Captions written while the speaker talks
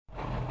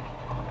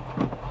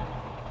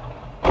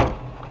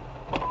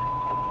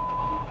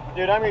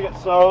Dude, I'm gonna get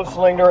so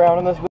slinged around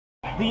in this.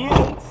 These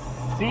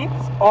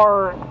seats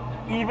are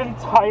even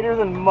tighter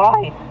than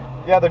mine.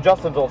 Yeah, they're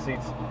Justin's old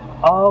seats.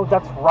 Oh,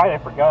 that's right, I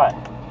forgot.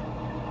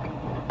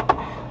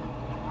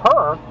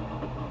 Her,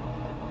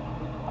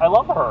 I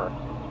love her.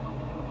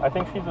 I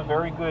think she's a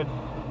very good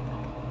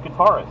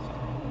guitarist.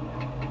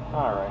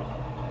 Alright.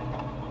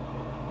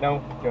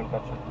 No, don't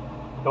touch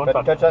it. Don't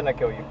touch touch that and I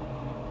kill you.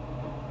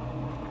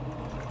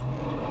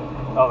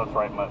 Oh, that's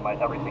right, my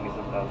everything is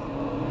as...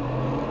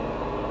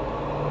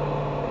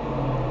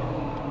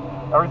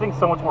 Everything's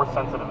so much more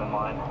sensitive than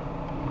mine.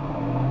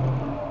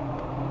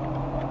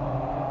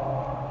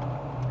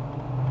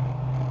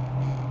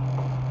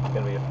 It's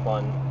gonna be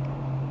fun.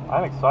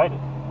 I'm excited.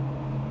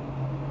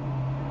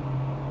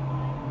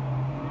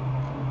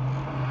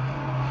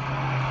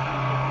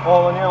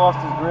 Oh, Lanier lost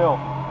his grill.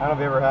 I don't know if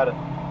he ever had it.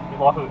 He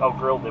lost his... Oh,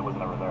 grill did was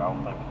never there, I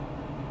don't think.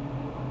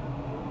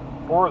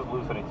 Or it was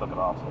loose and he took it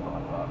off, something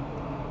like that.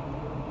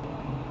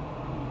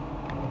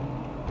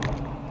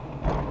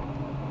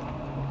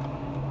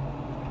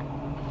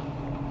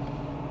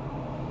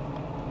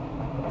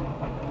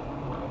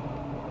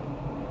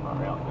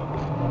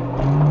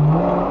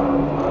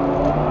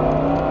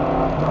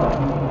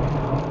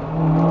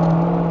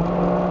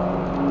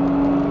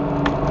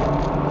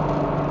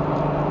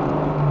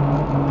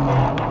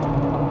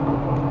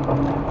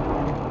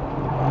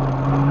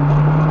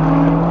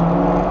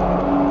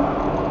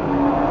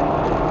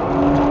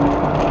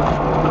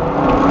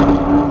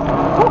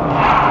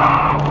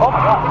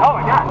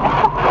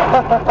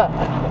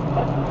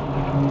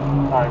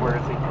 Alright, where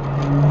is he?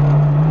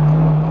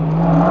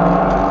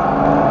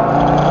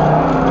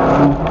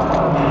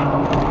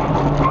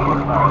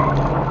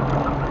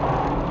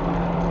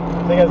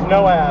 He has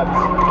no abs.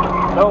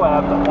 No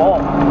abs at all.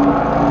 He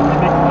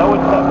makes no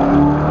attempt.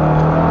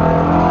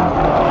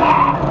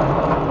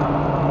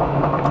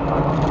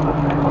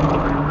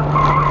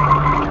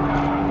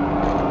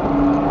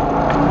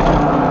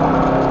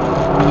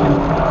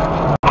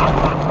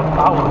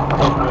 That was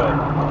so good.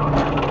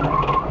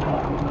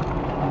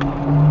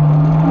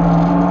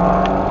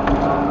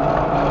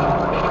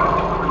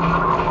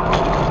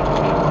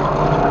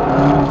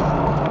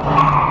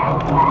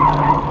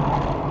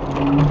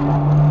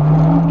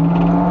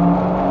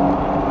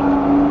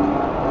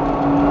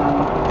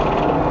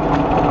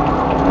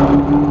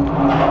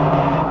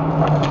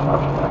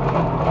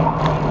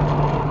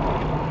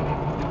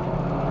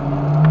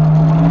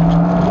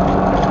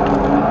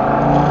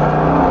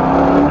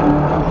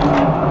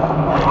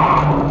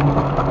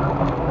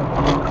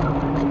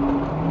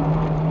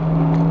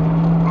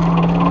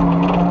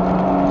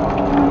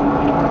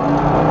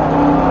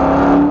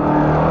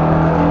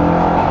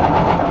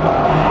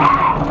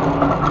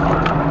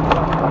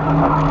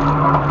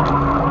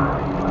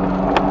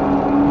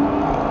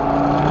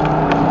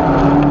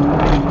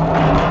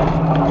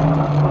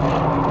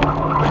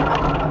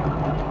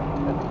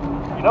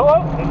 You know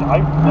what?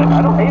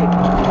 I don't hate it.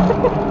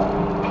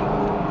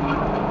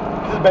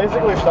 This is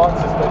basically stock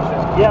suspension.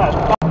 Yeah, it's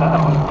not bad,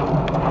 honestly.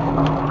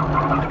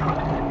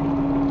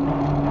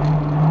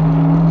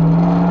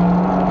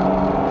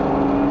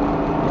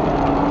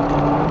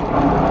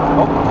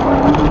 Oh.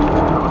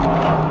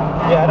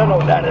 Yeah, I don't know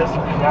what that is.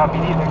 Yeah, me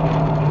neither.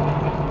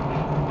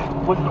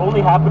 Was it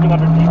only happening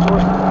under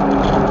G-force?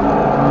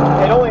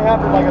 It only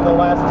happened like in the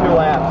last 2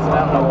 laps, and I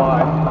don't know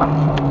why.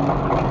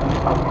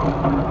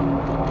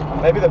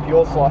 Maybe the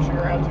fuel's sloshing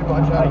around too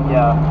much. I don't know.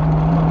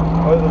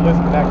 Yeah. Or is it a loose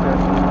connector?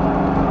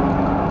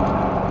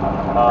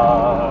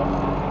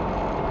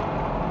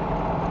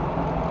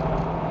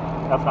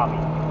 That's not me.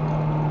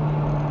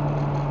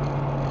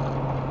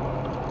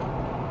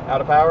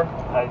 Out of power?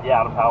 Yeah,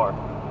 out of power.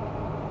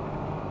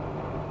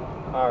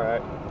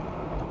 Alright.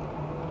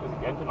 Is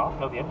the engine off?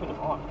 No, the engine is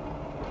on.